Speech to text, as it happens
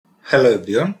Hello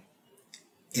everyone.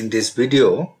 In this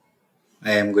video,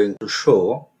 I am going to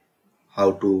show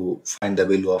how to find the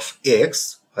value of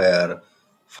x, where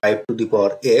 5 to the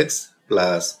power x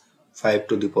plus 5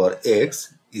 to the power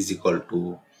x is equal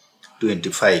to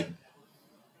 25,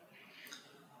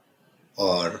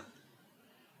 or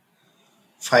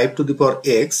 5 to the power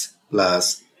x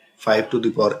plus 5 to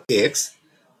the power x.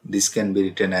 This can be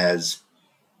written as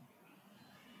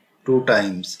 2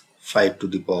 times 5 to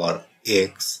the power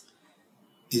x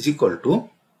is equal to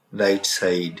right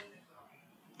side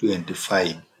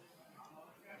 25.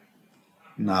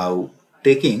 Now,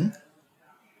 taking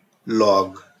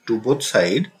log to both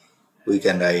sides, we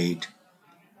can write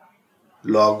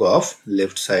log of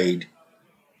left side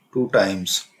 2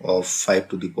 times of 5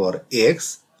 to the power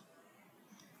x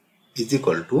is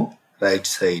equal to right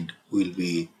side will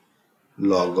be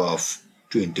log of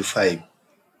 25,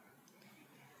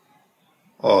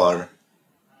 or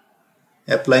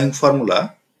applying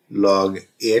formula log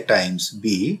a times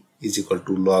b is equal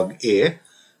to log a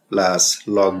plus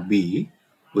log b.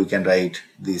 We can write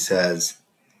this as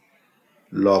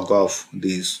log of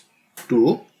this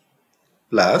 2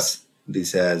 plus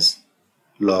this as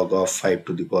log of 5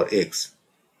 to the power x.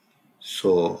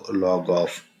 So log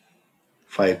of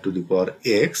 5 to the power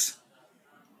x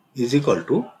is equal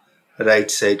to right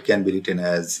side can be written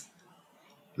as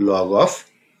log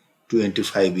of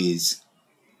 25 is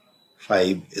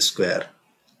 5 square,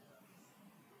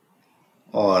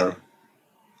 or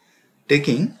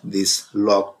taking this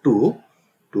log 2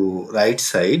 to right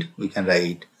side, we can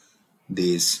write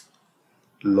this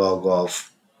log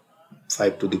of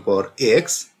 5 to the power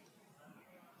x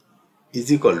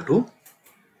is equal to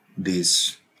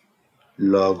this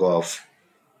log of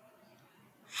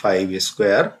 5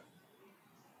 square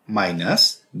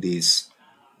minus this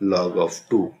log of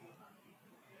 2,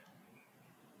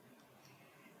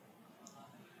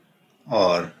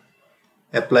 or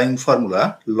applying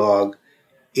formula log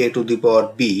a to the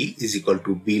power b is equal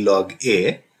to b log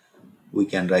a. We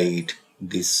can write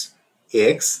this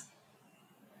x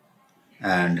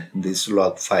and this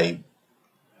log 5.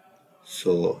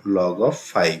 So log of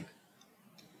 5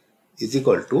 is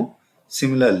equal to,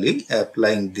 similarly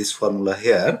applying this formula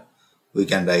here, we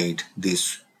can write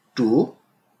this 2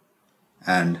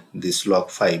 and this log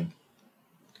 5,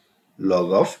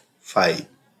 log of 5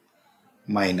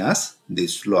 minus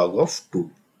this log of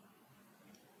 2.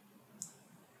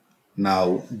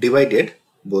 Now divided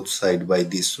both sides by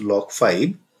this log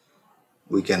 5,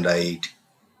 we can write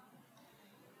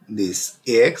this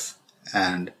x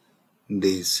and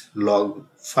this log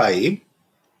 5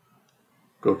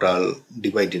 total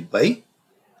divided by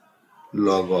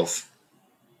log of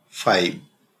 5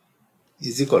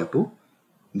 is equal to,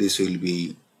 this will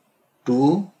be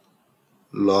 2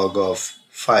 log of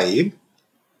 5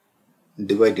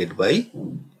 divided by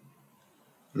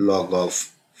log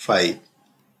of 5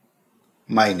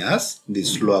 minus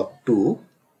this log 2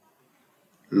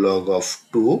 log of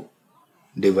 2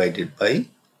 divided by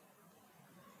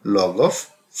log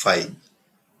of 5,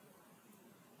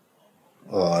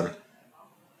 or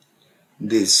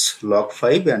this log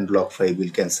 5 and log 5 will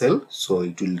cancel, so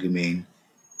it will remain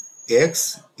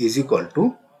x is equal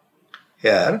to,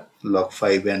 here log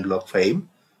 5 and log 5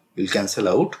 will cancel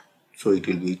out, so it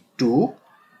will be 2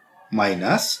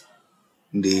 minus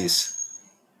this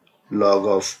log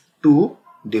of 2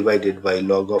 divided by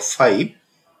log of 5,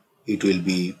 it will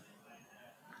be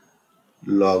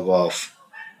log of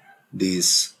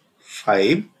this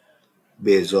 5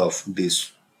 base of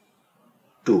this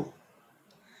 2.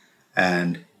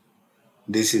 And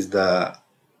this is the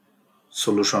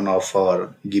solution of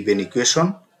our given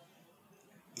equation.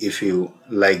 If you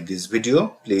like this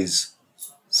video, please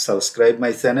subscribe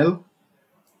my channel.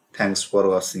 Thanks for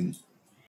watching.